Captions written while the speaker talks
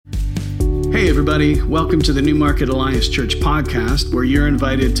everybody. Welcome to the Newmarket Alliance Church podcast, where you're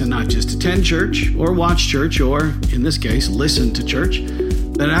invited to not just attend church or watch church or, in this case, listen to church,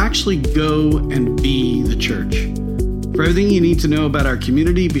 but actually go and be the church. For everything you need to know about our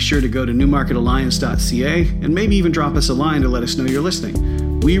community, be sure to go to newmarketalliance.ca and maybe even drop us a line to let us know you're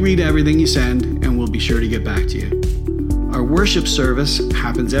listening. We read everything you send and we'll be sure to get back to you. Our worship service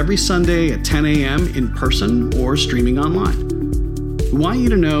happens every Sunday at 10 a.m. in person or streaming online. We want you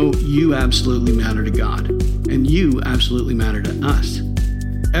to know you absolutely matter to God, and you absolutely matter to us.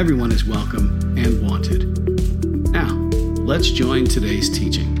 Everyone is welcome and wanted. Now, let's join today's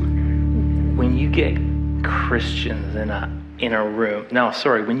teaching. When you get Christians in a room,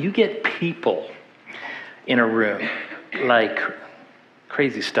 when you get people in a room, like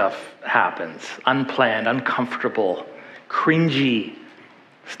crazy stuff happens, unplanned, uncomfortable, cringy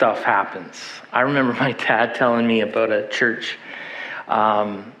stuff happens. I remember my dad telling me about a church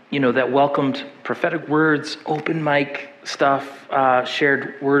that welcomed prophetic words, open mic stuff,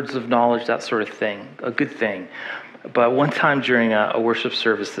 shared words of knowledge, that sort of thing, a good thing. But one time during a worship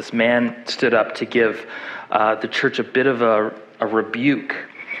service, this man stood up to give the church a bit of a rebuke,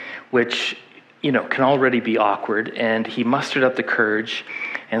 which, can already be awkward. And he mustered up the courage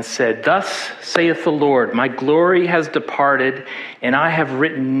and said, "Thus saith the Lord, my glory has departed, and I have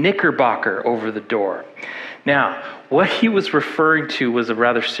written Knickerbocker over the door." Now, what he was referring to was a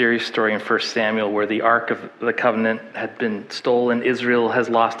rather serious story in 1 Samuel where the Ark of the Covenant had been stolen. Israel has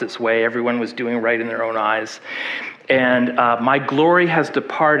lost its way. Everyone was doing right in their own eyes. And my glory has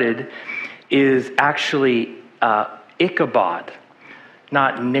departed is actually Ichabod,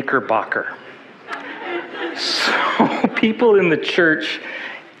 not Knickerbocker. So people in the church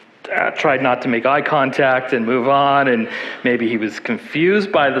tried not to make eye contact and move on, and maybe he was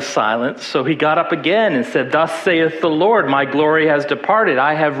confused by the silence, so he got up again and said, "Thus saith the Lord, my glory has departed.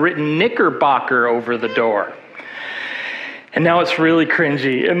 I have written Knickerbocker over the door." And now it's really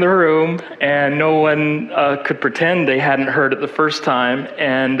cringy in the room, and no one could pretend they hadn't heard it the first time,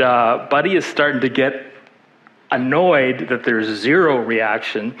 and Buddy is starting to get annoyed that there's zero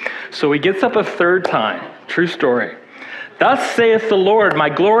reaction, so he gets up a third time. True story. "Thus saith the Lord, my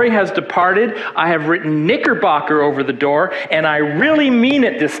glory has departed. I have written Knickerbocker over the door, and I really mean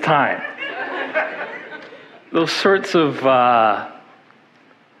it this time." Those sorts of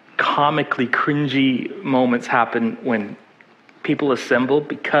comically cringy moments happen when people assemble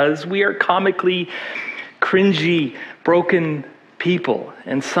because we are comically cringy, broken people.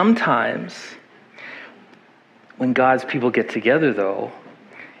 And sometimes when God's people get together, though,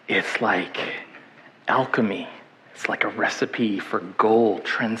 it's like alchemy. It's like a recipe for gold,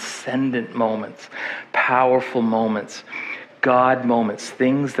 transcendent moments, powerful moments, God moments,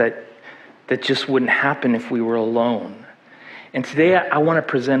 things that just wouldn't happen if we were alone. And today I want to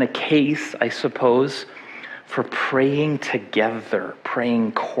present a case, I suppose, for praying together,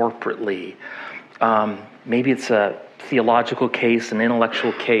 praying corporately. Maybe it's a theological case, an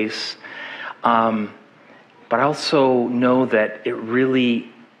intellectual case, but I also know that it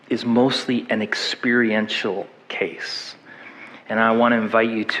really is mostly an experiential case. And I want to invite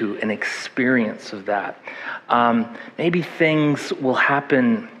you to an experience of that. Maybe things will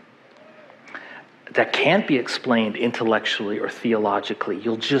happen that can't be explained intellectually or theologically.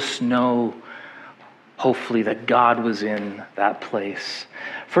 You'll just know, hopefully, that God was in that place.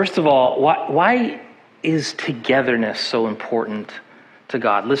 First of all, why is togetherness so important to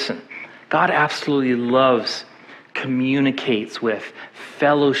God? Listen, God absolutely loves, communicates with,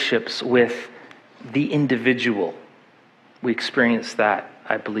 fellowships with the individual. We experienced that,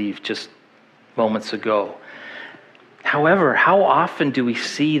 I believe, just moments ago. However, how often do we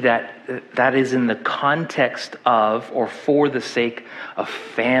see that is in the context of or for the sake of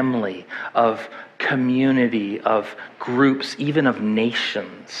family, of community, of groups, even of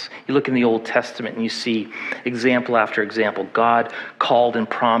nations? You look in the Old Testament and you see example after example. God called and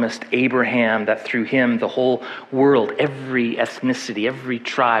promised Abraham that through him the whole world, every ethnicity, every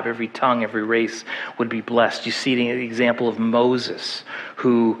tribe, every tongue, every race would be blessed. You see the example of Moses,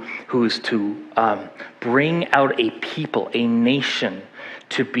 who is to bring out a people, a nation,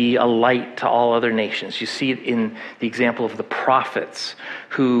 to be a light to all other nations. You see it in the example of the prophets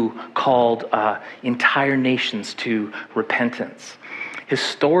who called entire nations to repentance.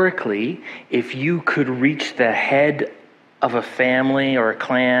 Historically, if you could reach the head of a family or a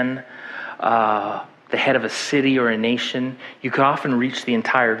clan, the head of a city or a nation, you could often reach the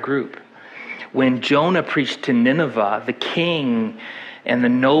entire group. When Jonah preached to Nineveh, the king and the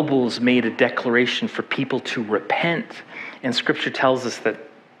nobles made a declaration for people to repent. And Scripture tells us that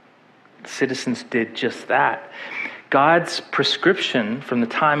citizens did just that. God's prescription from the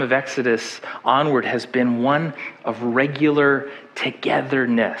time of Exodus onward has been one of regular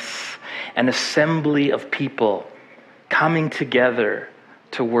togetherness, an assembly of people coming together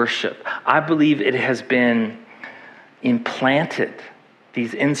to worship. I believe it has been implanted,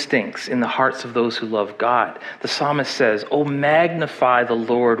 these instincts, in the hearts of those who love God. The psalmist says, "Oh, magnify the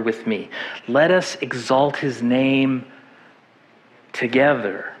Lord with me. Let us exalt his name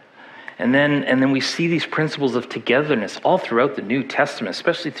together." And then we see these principles of togetherness all throughout the New Testament,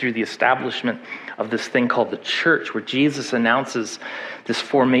 especially through the establishment of this thing called the church, where Jesus announces this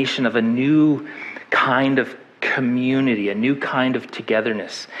formation of a new kind of community, a new kind of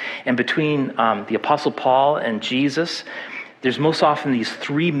togetherness. And between the Apostle Paul and Jesus, there's most often these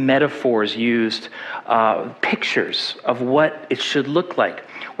three metaphors used, pictures of what it should look like,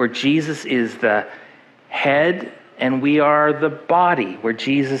 where Jesus is the head and we are the body, where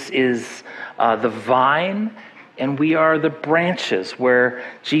Jesus is the vine and we are the branches, where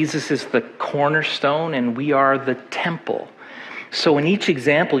Jesus is the cornerstone and we are the temple. So in each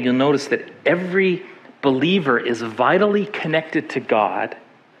example, you'll notice that every believer is vitally connected to God,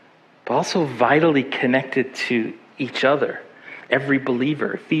 but also vitally connected to each other. Every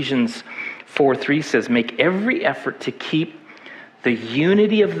believer. Ephesians 4:3 says, "Make every effort to keep the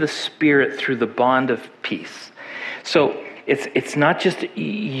unity of the Spirit through the bond of peace." So it's not just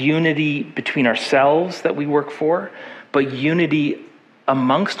unity between ourselves that we work for, but unity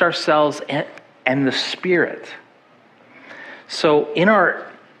amongst ourselves and the Spirit. So in our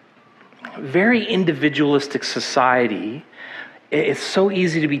very individualistic society, it's so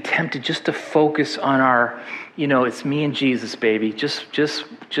easy to be tempted just to focus on our, it's me and Jesus, baby. Just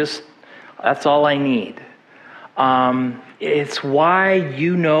that's all I need. It's why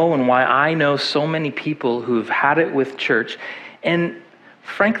and why I know so many people who've had it with church. And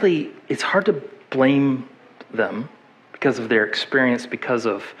frankly, it's hard to blame them because of their experience, because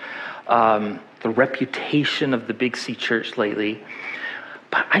of the reputation of the Big C Church lately.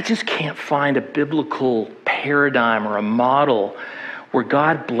 But I just can't find a biblical paradigm or a model where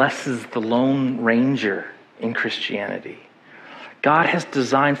God blesses the Lone Ranger in Christianity. God has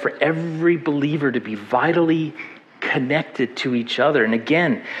designed for every believer to be vitally connected to each other. And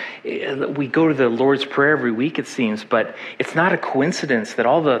again, we go to the Lord's Prayer every week, it seems, but it's not a coincidence that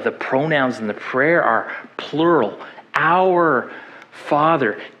all the pronouns in the prayer are plural. Our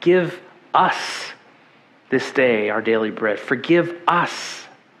Father, give us this day our daily bread. Forgive us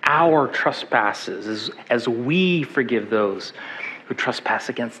our trespasses as we forgive those who trespass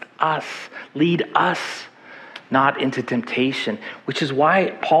against us. Lead us not into temptation, which is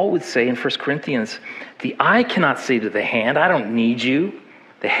why Paul would say in 1 Corinthians, the eye cannot say to the hand, I don't need you.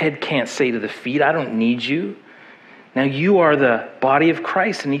 The head can't say to the feet, I don't need you. Now you are the body of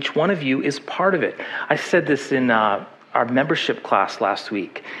Christ, and each one of you is part of it. I said this in our membership class last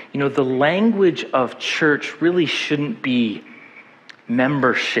week. The language of church really shouldn't be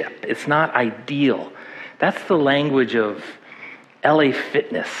membership. It's not ideal. That's the language of LA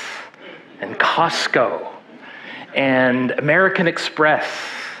Fitness and Costco and American Express.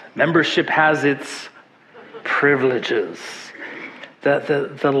 Membership has its privileges.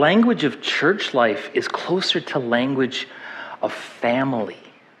 The language of church life is closer to language of family,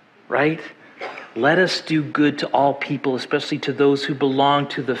 right? Let us do good to all people, especially to those who belong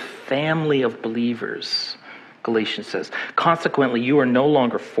to the family of believers, Galatians says. Consequently, you are no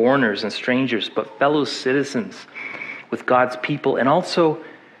longer foreigners and strangers, but fellow citizens with God's people and also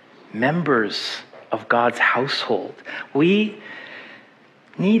members of God's household. We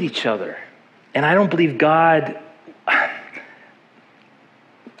need each other. And I don't believe God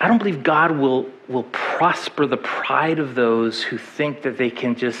will prosper the pride of those who think that they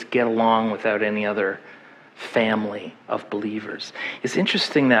can just get along without any other family of believers. It's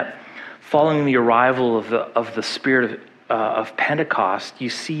interesting that following the arrival of the Spirit of Pentecost, you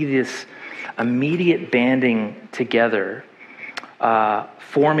see this immediate banding together,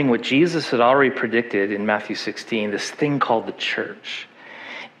 forming what Jesus had already predicted in Matthew 16, this thing called the church.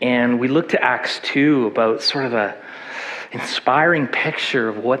 And we look to Acts 2 about sort of a inspiring picture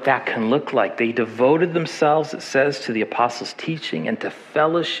of what that can look like. They devoted themselves, it says, to the apostles' teaching and to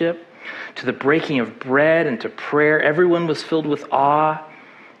fellowship, to the breaking of bread and to prayer. Everyone was filled with awe,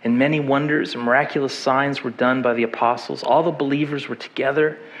 and many wonders and miraculous signs were done by the apostles. All the believers were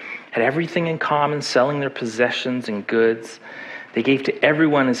together, had everything in common, selling their possessions and goods. They gave to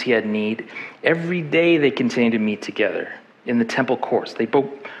everyone as he had need. Every day they continued to meet together in the temple courts. They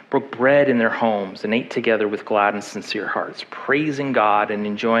broke bread in their homes and ate together with glad and sincere hearts, praising God and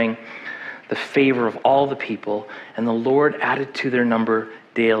enjoying the favor of all the people. And the Lord added to their number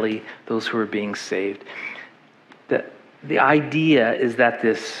daily those who were being saved. The the idea is that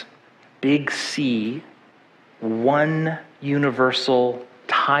this big C, one universal,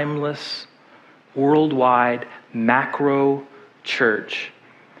 timeless, worldwide, macro church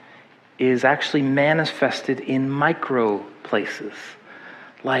is actually manifested in micro places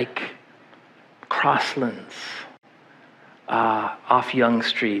like Crosslands, off Yonge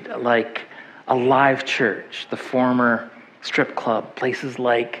Street, like Alive Church, the former strip club, places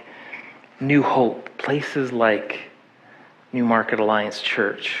like New Hope, places like Newmarket Alliance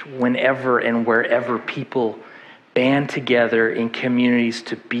Church, whenever and wherever people band together in communities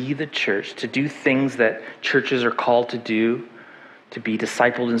to be the church, to do things that churches are called to do, to be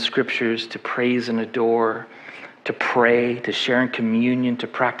discipled in scriptures, to praise and adore, to pray, to share in communion, to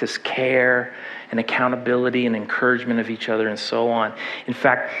practice care and accountability and encouragement of each other, and so on. In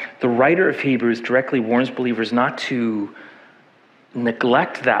fact, the writer of Hebrews directly warns believers not to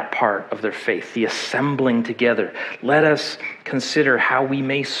neglect that part of their faith, the assembling together. Let us consider how we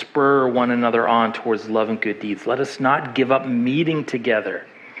may spur one another on towards love and good deeds. Let us not give up meeting together,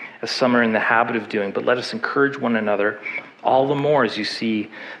 as some are in the habit of doing, but let us encourage one another all the more as you see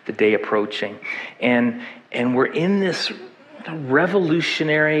the day approaching. And we're in this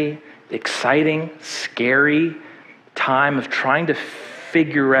revolutionary, exciting, scary time of trying to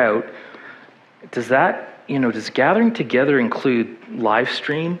figure out, does gathering together include live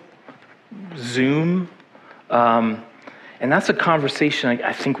stream, Zoom? And that's a conversation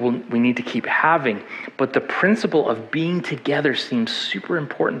I think we need to keep having. But the principle of being together seems super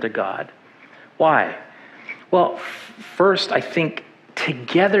important to God. Why? Well, first, I think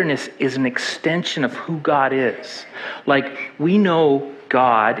togetherness is an extension of who God is. Like, we know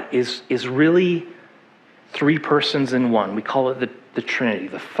God is really three persons in one. We call it the Trinity.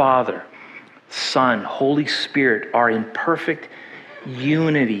 The Father, Son, Holy Spirit are in perfect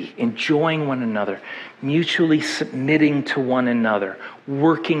unity, enjoying one another, mutually submitting to one another,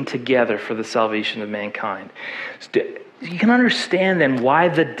 working together for the salvation of mankind. So you can understand then why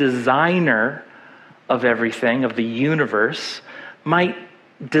the designer of everything, of the universe, might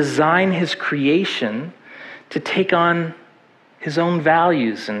design his creation to take on his own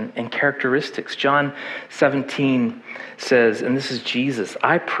values and characteristics. John 17 says, and this is Jesus,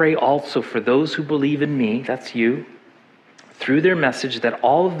 I pray also for those who believe in me, that's you, through their message, that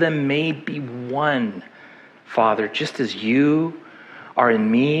all of them may be one. Father, just as you are in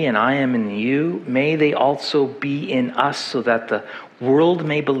me and I am in you, may they also be in us, so that the world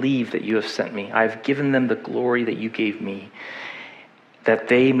may believe that you have sent me. I have given them the glory that you gave me, that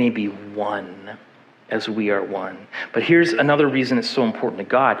they may be one as we are one. But here's another reason it's so important to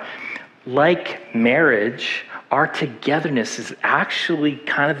God. Like marriage, our togetherness is actually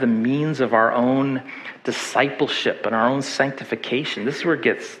kind of the means of our own discipleship and our own sanctification. This is where it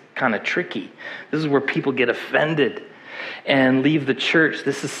gets kind of tricky. This is where people get offended and leave the church.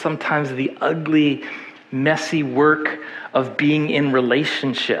 This is sometimes the ugly, messy work of being in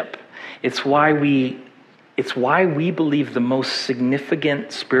relationship. It's why we believe the most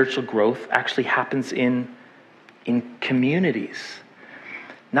significant spiritual growth actually happens in communities.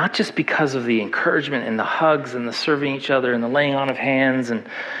 Not just because of the encouragement and the hugs and the serving each other and the laying on of hands, and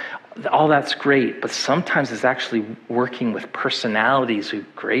all that's great, but sometimes it's actually working with personalities who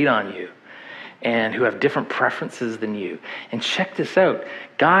grate on you and who have different preferences than you. And check this out.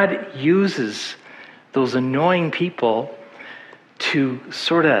 God uses those annoying people to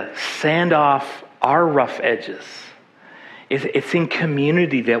sort of sand off our rough edges. It's in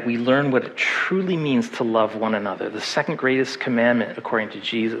community that we learn what it truly means to love one another, the second greatest commandment according to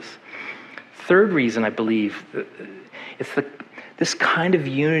Jesus. Third reason I believe this kind of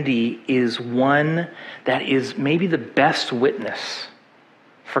unity is one that is maybe the best witness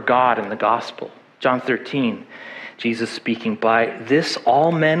for God in the gospel. John 13, Jesus speaking, by this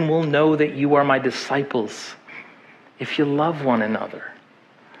all men will know that you are my disciples, if you love one another.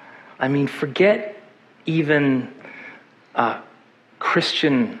 I mean, forget even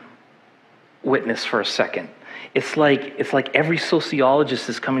Christian witness for a second. It's like every sociologist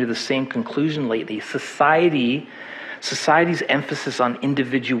is coming to the same conclusion lately. Society's emphasis on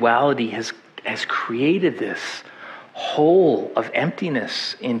individuality has created this hole of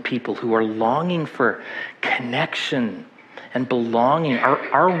emptiness in people who are longing for connection and belonging.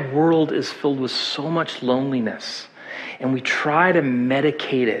 Our world is filled with so much loneliness, and we try to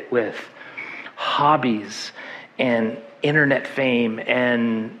medicate it with hobbies and internet fame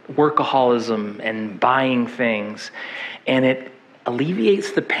and workaholism and buying things. And it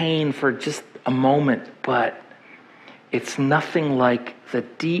alleviates the pain for just a moment, but it's nothing like the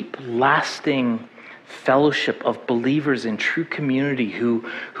deep, lasting fellowship of believers in true community who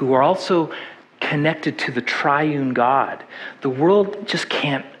are also connected to the triune God. The world just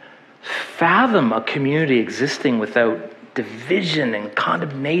can't fathom a community existing without division and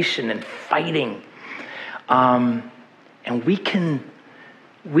condemnation and fighting. And we can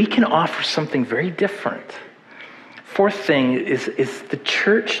offer something very different. Fourth thing is the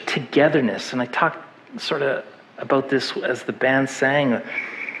church togetherness. And I talked sort of about this as the band sang.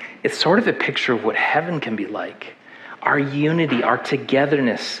 It's sort of a picture of what heaven can be like. Our unity, our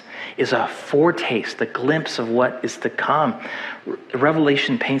togetherness is a foretaste, a glimpse of what is to come.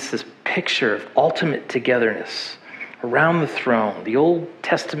 Revelation paints this picture of ultimate togetherness around the throne, the Old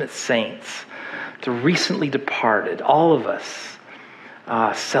Testament saints, the recently departed, all of us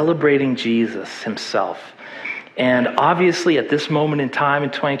celebrating Jesus himself. And obviously at this moment in time in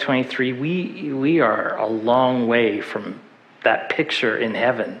 2023, we are a long way from that picture in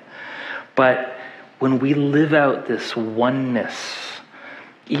heaven. But when we live out this oneness,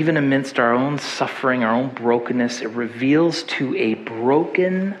 even amidst our own suffering, our own brokenness, it reveals to a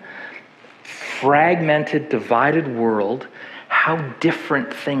broken, fragmented, divided world how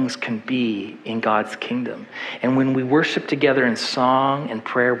different things can be in God's kingdom. And when we worship together in song and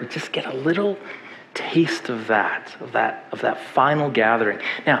prayer, we just get a little taste of that final gathering.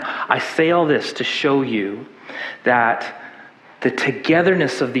 Now, I say all this to show you that the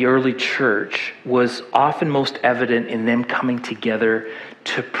togetherness of the early church was often most evident in them coming together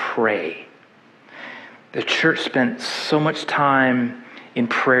to pray. The church spent so much time in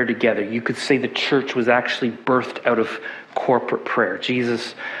prayer together. You could say the church was actually birthed out of corporate prayer.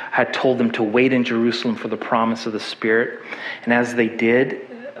 Jesus had told them to wait in Jerusalem for the promise of the Spirit. And as they did,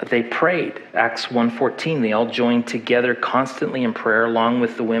 they prayed. Acts 1:14, they all joined together constantly in prayer along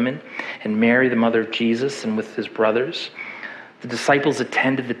with the women and Mary, the mother of Jesus, and with his brothers. The disciples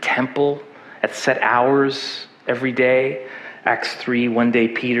attended the temple at set hours every day. Acts 3, one day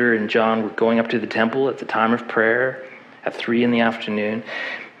Peter and John were going up to the temple at the time of prayer at 3 in the afternoon.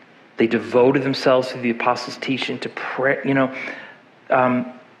 They devoted themselves to the apostles' teaching, to pray.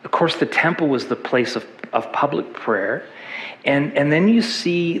 Of course, the temple was the place of public prayer. And then you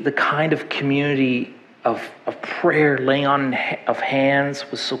see the kind of community of prayer, laying on of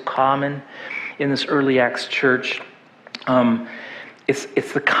hands was so common in this early Acts church.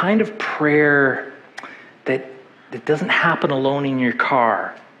 It's the kind of prayer that doesn't happen alone in your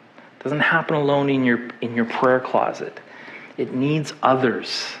car, doesn't happen alone in your prayer closet. It needs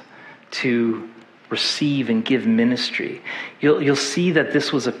others to receive and give ministry. You'll see that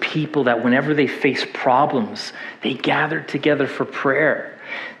this was a people that whenever they faced problems, they gathered together for prayer.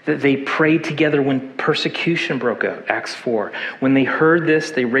 That they prayed together when persecution broke out, Acts 4. When they heard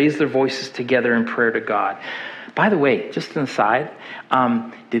this, they raised their voices together in prayer to God. By the way, just an aside,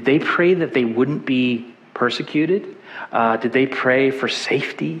 did they pray that they wouldn't be persecuted? Did they pray for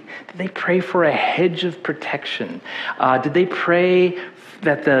safety? Did they pray for a hedge of protection? Did they pray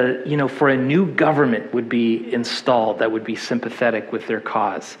that for a new government would be installed that would be sympathetic with their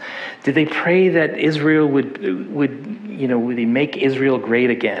cause? Did they pray that Israel would they make Israel great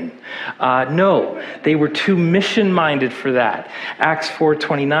again? No, they were too mission-minded for that. Acts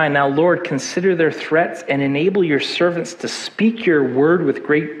 4:29, now Lord, consider their threats and enable your servants to speak your word with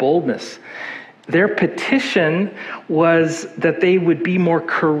great boldness. Their petition was that they would be more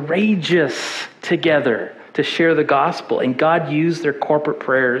courageous together to share the gospel. And God used their corporate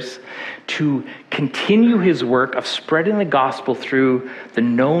prayers to continue his work of spreading the gospel through the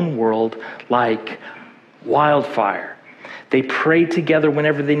known world like wildfire. They prayed together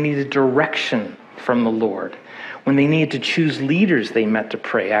whenever they needed direction from the Lord. When they needed to choose leaders, they met to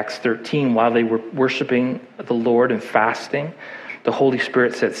pray. Acts 13, while they were worshiping the Lord and fasting, the Holy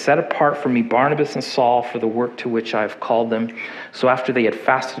Spirit said, set apart for me Barnabas and Saul for the work to which I have called them. So after they had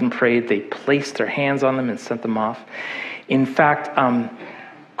fasted and prayed, they placed their hands on them and sent them off. In fact,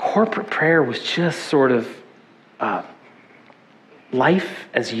 corporate prayer was just sort of life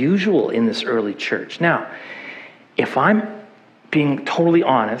as usual in this early church. Now, if I'm being totally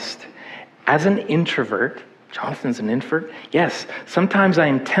honest, as an introvert, Jonathan's an introvert, yes, sometimes I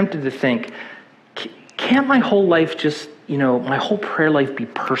am tempted to think, can't my whole life just, my whole prayer life be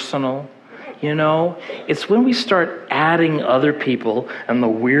personal? It's when we start adding other people and the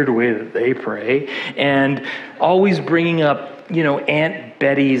weird way that they pray and always bringing up, Aunt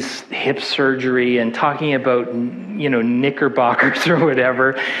Betty's hip surgery and talking about, knickerbockers or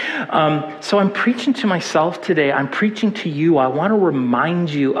whatever. So I'm preaching to myself today. I'm preaching to you. I want to remind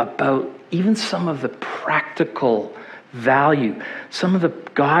you about even some of the practical value, some of the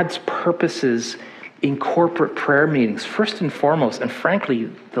God's purposes in corporate prayer meetings, first and foremost, and frankly,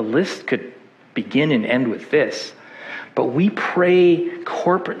 the list could begin and end with this. But we pray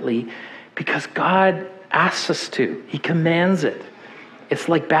corporately Because God asks us to. He commands it. It's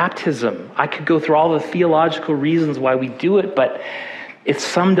like baptism. I could go through all the theological reasons why we do it, but it's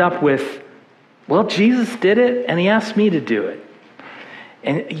summed up with, well, Jesus did it, and he asked me to do it.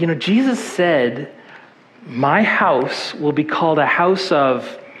 And, Jesus said, my house will be called a house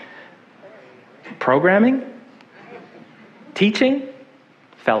of programming, teaching,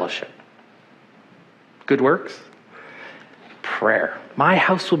 fellowship, good works, prayer. My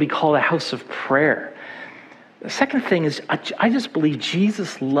house will be called a house of prayer. The second thing is, I just believe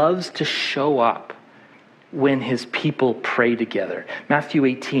Jesus loves to show up when his people pray together. Matthew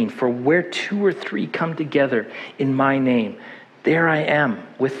 18, for where 2 or 3 come together in my name, there I am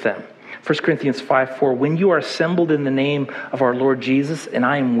with them. 1 Corinthians 5:4, when you are assembled in the name of our Lord Jesus, and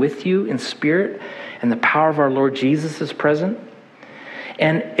I am with you in spirit, and the power of our Lord Jesus is present.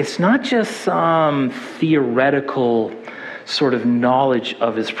 And it's not just some theoretical sort of knowledge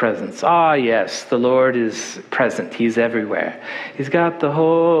of his presence. Yes, the Lord is present. He's everywhere. He's got the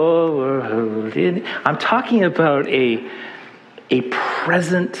whole world in. I'm talking about a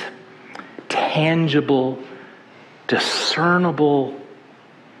present, tangible, discernible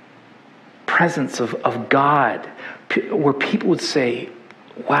presence of God, where people would say,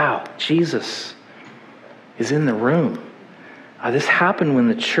 wow, Jesus is in the room. This happened when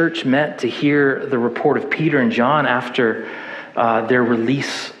the church met to hear the report of Peter and John after their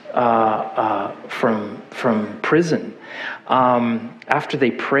release from prison. After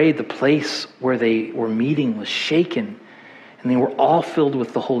they prayed, the place where they were meeting was shaken, and they were all filled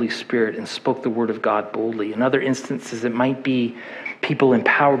with the Holy Spirit and spoke the word of God boldly. In other instances, it might be people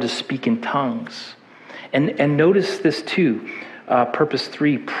empowered to speak in tongues. And notice this too, purpose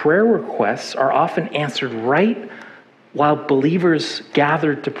 3, prayer requests are often answered right while believers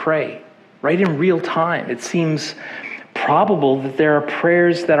gathered to pray, right in real time. It seems probable that there are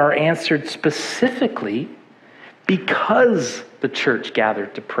prayers that are answered specifically because the church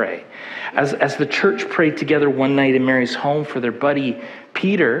gathered to pray. As the church prayed together one night in Mary's home for their buddy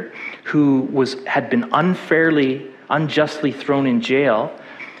Peter, who had been unjustly thrown in jail,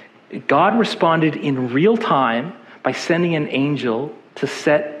 God responded in real time by sending an angel to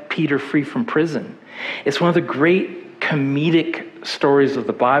set Peter free from prison. It's one of the great comedic stories of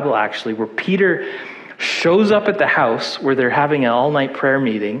the Bible, actually, where Peter shows up at the house where they're having an all-night prayer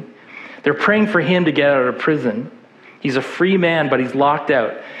meeting. They're praying for him to get out of prison. He's a free man, but he's locked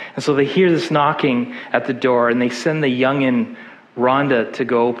out. And so they hear this knocking at the door, and they send the youngin' Rhonda to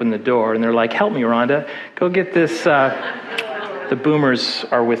go open the door. And they're like, help me, Rhonda. Go get this. The boomers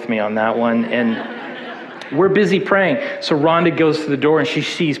are with me on that one. And we're busy praying. So Rhonda goes to the door and she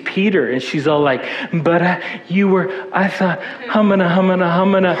sees Peter and she's all like, but I thought,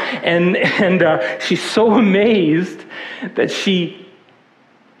 humana. And she's so amazed that she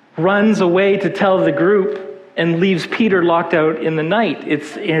runs away to tell the group and leaves Peter locked out in the night.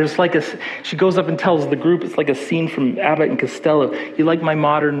 It's like she goes up and tells the group, it's like a scene from Abbott and Costello. You like my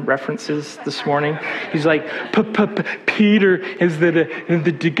modern references this morning? He's like, Peter is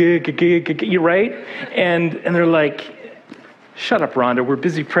the right? And they're like, shut up, Rhonda. We're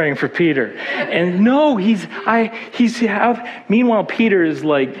busy praying for Peter. And no, meanwhile, Peter is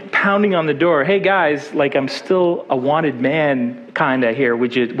like pounding on the door. Hey guys, like I'm still a wanted man kind of here.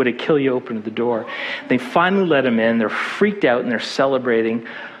 Would it kill you open the door? They finally let him in. They're freaked out and they're celebrating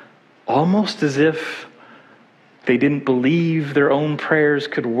almost as if they didn't believe their own prayers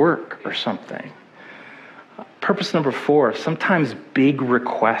could work or something. Purpose number 4, sometimes big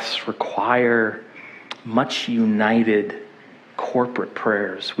requests require much united corporate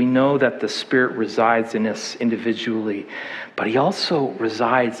prayers. We know that the Spirit resides in us individually, but he also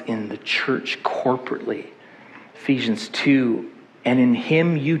resides in the church corporately. Ephesians 2, and in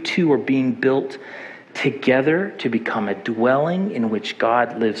him you too are being built together to become a dwelling in which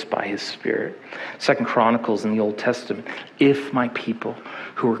God lives by his Spirit. 2 Chronicles in the Old Testament, if my people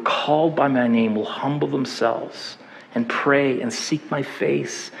who are called by my name will humble themselves and pray and seek my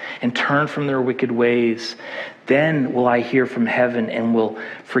face and turn from their wicked ways, then will I hear from heaven and will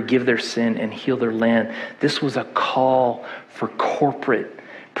forgive their sin and heal their land. This was a call for corporate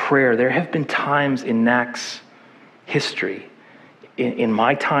prayer. There have been times in NAC's history, in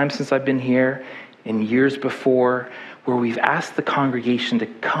my time since I've been here, in years before, where we've asked the congregation to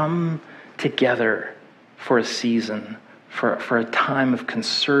come together for a season, for a time of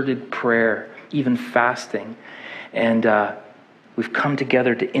concerted prayer, even fasting. And we've come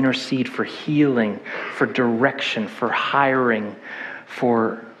together to intercede for healing, for direction, for hiring,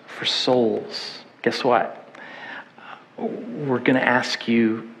 for souls. Guess what? We're going to ask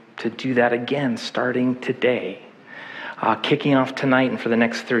you to do that again starting today. kicking off tonight and for the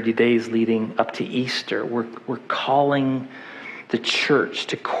next 30 days leading up to Easter, we're calling the church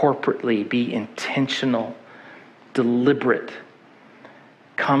to corporately be intentional, deliberate,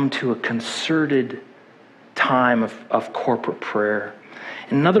 come to a concerted time of corporate prayer.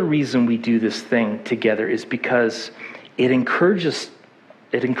 Another reason we do this thing together is because it encourages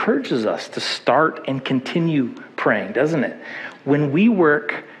us to start and continue praying, doesn't it? When we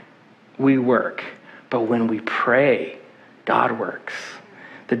work, but when we pray, God works.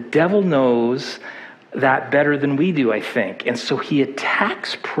 The devil knows that better than we do, I think. And so he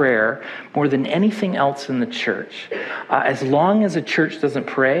attacks prayer more than anything else in the church. As long as a church doesn't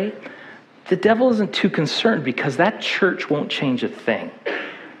pray, the devil isn't too concerned because that church won't change a thing.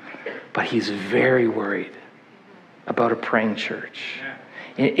 But he's very worried about a praying church.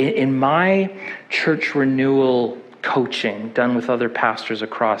 In my church renewal coaching done with other pastors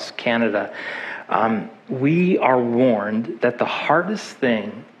across Canada, we are warned that the hardest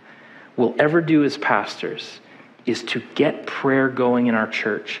thing we'll ever do as pastors is to get prayer going in our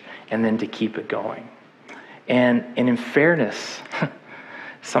church and then to keep it going. And in fairness,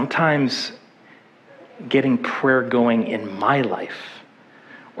 sometimes getting prayer going in my life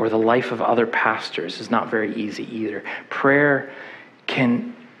or the life of other pastors is not very easy either. Prayer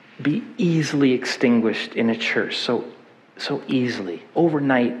can be easily extinguished in a church, so easily,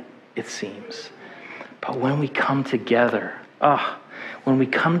 overnight it seems. But when we come together, when we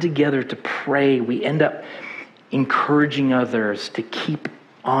come together to pray, we end up encouraging others to keep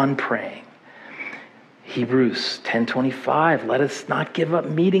on praying. Hebrews 10:25, let us not give up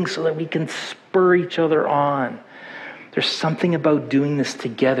meeting so that we can spur each other on. There's something about doing this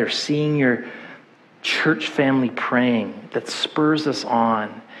together, seeing your church family praying that spurs us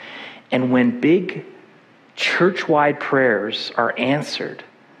on. And when big church-wide prayers are answered,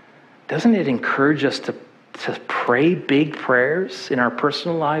 doesn't it encourage us to pray big prayers in our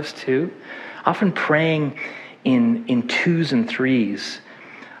personal lives too? Often praying in twos and threes.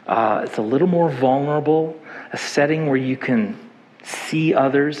 It's a little more vulnerable, a setting where you can see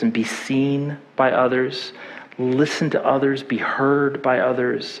others and be seen by others, listen to others, be heard by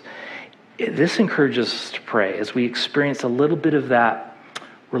others. This encourages us to pray as we experience a little bit of that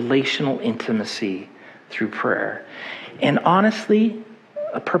relational intimacy through prayer. And honestly,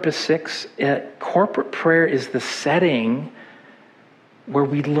 Purpose 6, corporate prayer is the setting where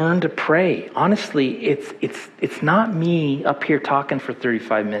we learn to pray. Honestly, it's not me up here talking for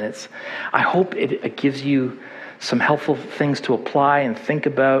 35 minutes. I hope it gives you some helpful things to apply and think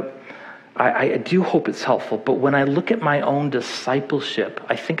about. I do hope it's helpful, but when I look at my own discipleship,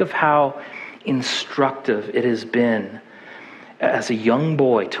 I think of how instructive it has been as a young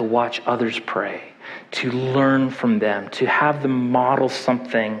boy to watch others pray, to learn from them, to have them model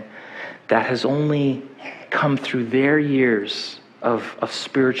something that has only come through their years of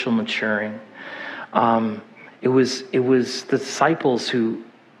spiritual maturing. It was the disciples who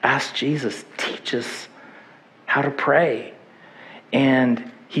asked Jesus, teach us how to pray.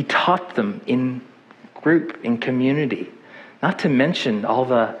 And he taught them in group, in community, not to mention all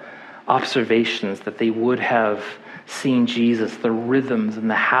the observations that they would have seen Jesus, the rhythms and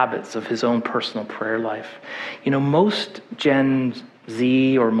the habits of his own personal prayer life. You know, most Gen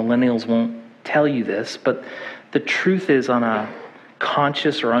Z or millennials won't tell you this, but the truth is, on a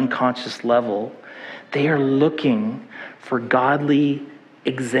conscious or unconscious level, they are looking for godly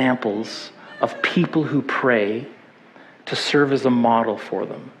examples of people who pray to serve as a model for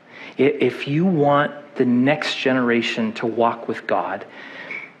them. If you want the next generation to walk with God,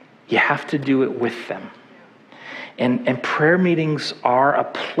 you have to do it with them. And prayer meetings are a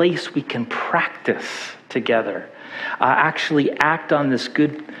place we can practice together, actually act on this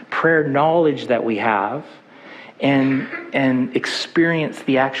good prayer knowledge that we have and experience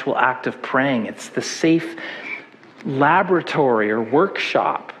the actual act of praying. It's the safe laboratory or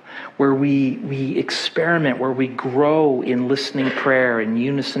workshop where we experiment, where we grow in listening prayer, in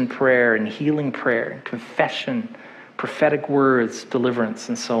unison prayer, in healing prayer, in confession, prophetic words, deliverance,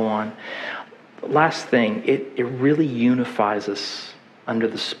 and so on. Last thing, it really unifies us under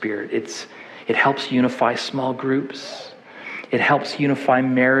the Spirit. It helps unify small groups. It helps unify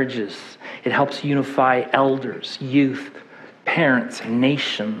marriages. It helps unify elders, youth, parents,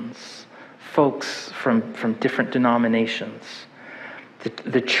 nations, folks from different denominations.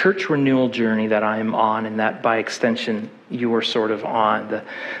 The church renewal journey that I'm on, and that by extension you are sort of on,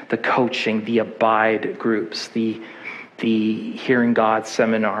 the coaching, the abide groups, the Hearing God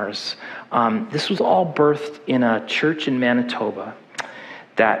seminars. This was all birthed in a church in Manitoba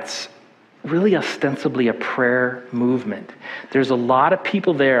that's really ostensibly a prayer movement. There's a lot of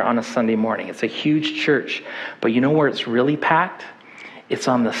people there on a Sunday morning. It's a huge church. But you know where it's really packed? It's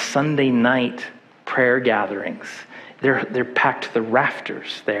on the Sunday night prayer gatherings. They're packed to the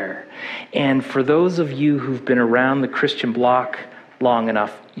rafters there. And for those of you who've been around the Christian bloc long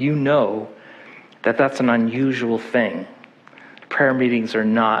enough, you know that that's an unusual thing. Prayer meetings are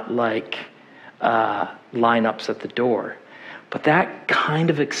not like lineups at the door. But that kind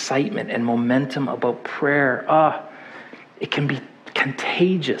of excitement and momentum about prayer, it can be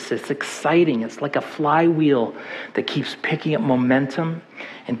contagious. It's exciting. It's like a flywheel that keeps picking up momentum.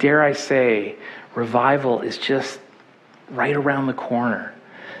 And dare I say, revival is just right around the corner.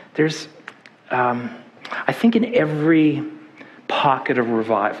 There's, I think in every pocket of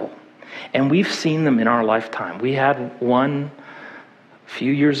revival, and we've seen them in our lifetime. We had one a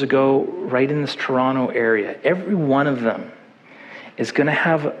few years ago right in this Toronto area. Every one of them is going to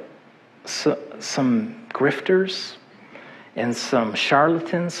have some grifters and some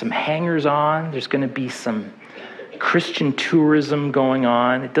charlatans, some hangers-on. There's going to be some Christian tourism going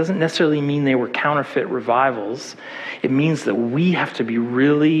on. It doesn't necessarily mean they were counterfeit revivals. It means that we have to be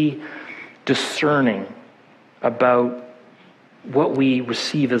really discerning about what we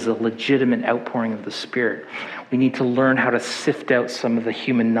receive as a legitimate outpouring of the Spirit. We need to learn how to sift out some of the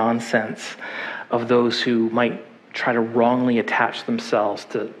human nonsense of those who might try to wrongly attach themselves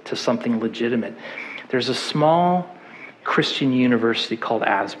to something legitimate. There's a small Christian university called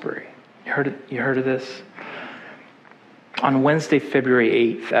Asbury. You heard of this? On Wednesday,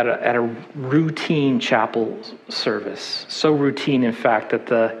 February 8th, at a routine chapel service, so routine, in fact, that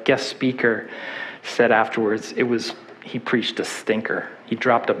the guest speaker said afterwards, he preached a stinker. He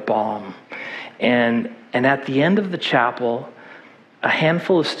dropped a bomb. And at the end of the chapel, a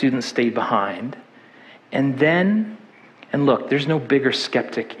handful of students stayed behind. And look, there's no bigger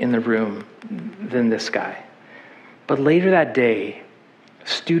skeptic in the room than this guy. But later that day,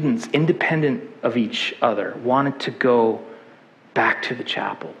 students, independent of each other, wanted to go back to the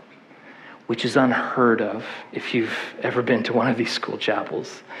chapel, which is unheard of if you've ever been to one of these school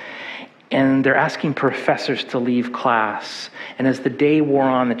chapels. And they're asking professors to leave class. And as the day wore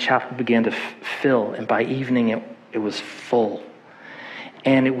on, the chapel began to fill. And by evening, it was full.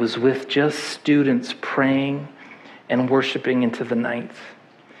 And it was with just students praying and worshiping into the night.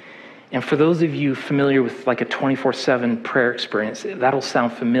 And for those of you familiar with like a 24/7 prayer experience, that'll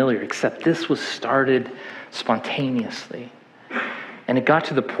sound familiar, except this was started spontaneously. And it got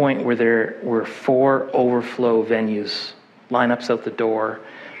to the point where there were 4 overflow venues, lineups out the door,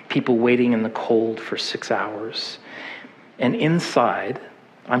 people waiting in the cold for 6 hours. And inside,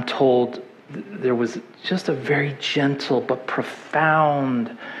 I'm told, there was just a very gentle but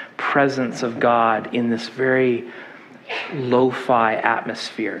profound presence of God in this very lo-fi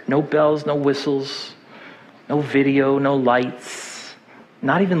atmosphere. No bells, no whistles, no video, no lights,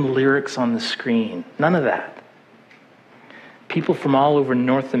 not even lyrics on the screen. None of that. People from all over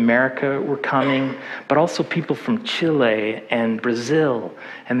North America were coming, but also people from Chile and Brazil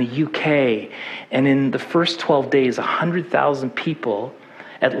and the UK. And in the first 12 days, 100,000 people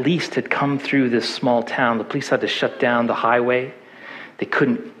at least had come through this small town. The police had to shut down the highway. They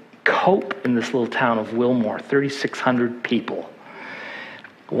couldn't cope in this little town of Wilmore, 3,600 people.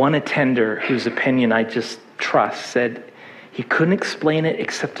 One attender, whose opinion I just trust, said he couldn't explain it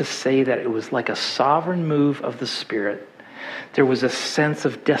except to say that it was like a sovereign move of the Spirit. There was a sense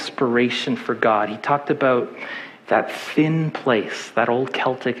of desperation for God. He talked about that thin place, that old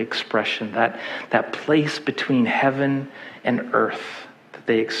Celtic expression, that place between heaven and earth that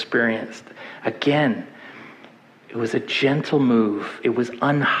they experienced. Again, it was a gentle move. It was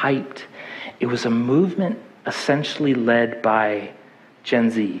unhyped. It was a movement essentially led by Gen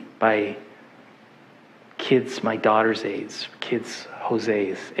Z, by kids my daughter's age, kids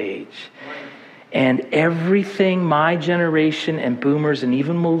Jose's age. And everything my generation and boomers and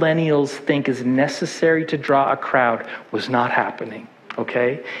even millennials think is necessary to draw a crowd was not happening,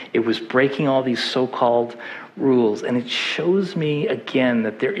 okay? It was breaking all these so-called rules. And it shows me again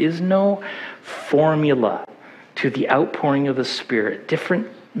that there is no formula to the outpouring of the Spirit. Different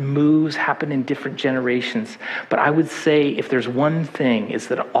moves happen in different generations. But I would say if there's one thing, is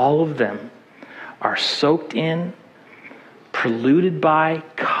that all of them are soaked in, preluded by,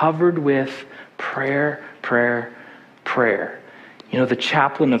 covered with prayer, prayer, prayer. You know, the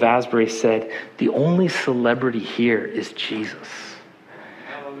chaplain of Asbury said, the only celebrity here is Jesus.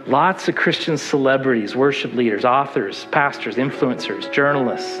 Lots of Christian celebrities, worship leaders, authors, pastors, influencers,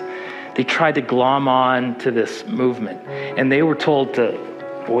 journalists, they tried to glom on to this movement. And they were told to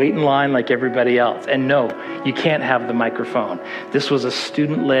wait in line like everybody else. And no, you can't have the microphone. This was a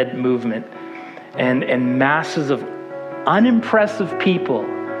student-led movement, and masses of unimpressive people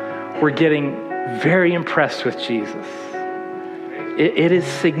were getting very impressed with Jesus. It is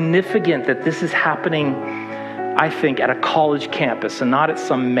significant that this is happening, I think, at a college campus and not at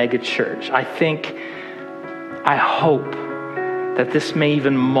some mega church. I hope that this may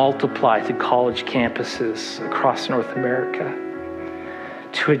even multiply to college campuses across North America,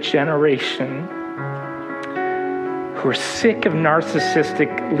 to a generation who are sick of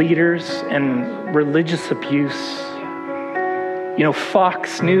narcissistic leaders and religious abuse. You know,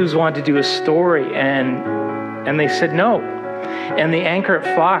 Fox News wanted to do a story, and they said no. And the anchor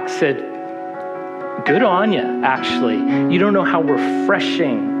at Fox said, good on you, actually. You don't know how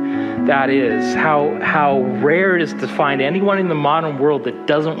refreshing that is, how rare it is to find anyone in the modern world that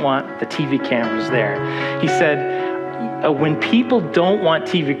doesn't want the TV cameras there. He said, when people don't want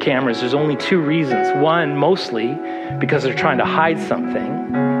TV cameras, there's only two reasons. One, mostly because they're trying to hide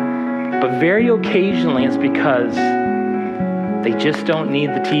something, but very occasionally it's because they just don't need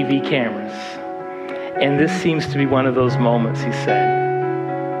the TV cameras. And this seems to be one of those moments, he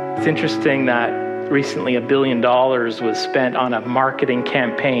said. It's interesting that recently $1 billion was spent on a marketing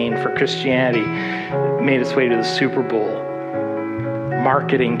campaign for Christianity. It made its way to the Super Bowl.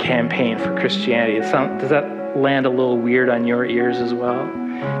 Marketing campaign for Christianity. Does that land a little weird on your ears as well?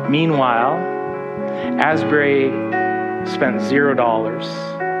 Meanwhile, Asbury spent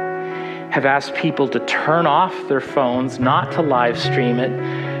 $0, have asked people to turn off their phones, not to live stream it,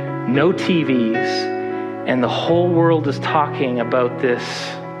 no TVs, and the whole world is talking about this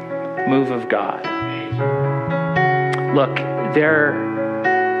move of God. Look, they're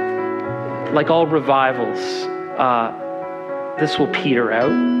like all revivals, this will peter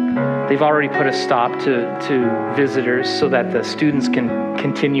out. They've already put a stop to visitors so that the students can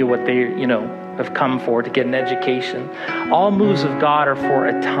continue what they, have come for, to get an education. All moves of God are for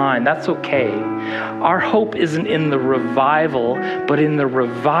a time. That's okay. Our hope isn't in the revival, but in the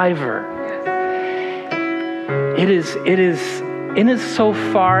reviver. It is in as so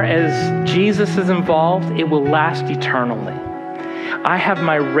far as Jesus is involved, it will last eternally. I have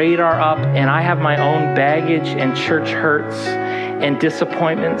my radar up, and I have my own baggage and church hurts and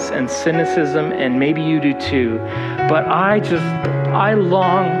disappointments and cynicism, and maybe you do too. But I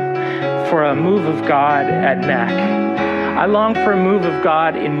long for a move of God at NAC. I long for a move of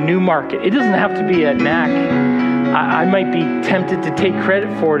God in Newmarket. It doesn't have to be at NAC. I might be tempted to take credit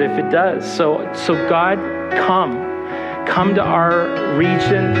for it if it does. So God, come to our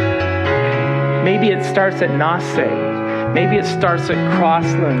region. Maybe it starts at Nasse. Maybe it starts at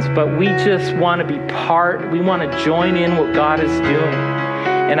Crosslands, but we just want to be part. We want to join in what God is doing.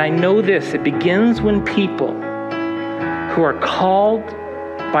 And I know this, it begins when people who are called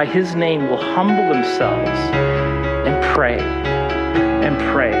by his name will humble themselves and pray.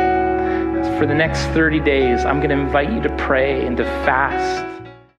 For the next 30 days, I'm going to invite you to pray and to fast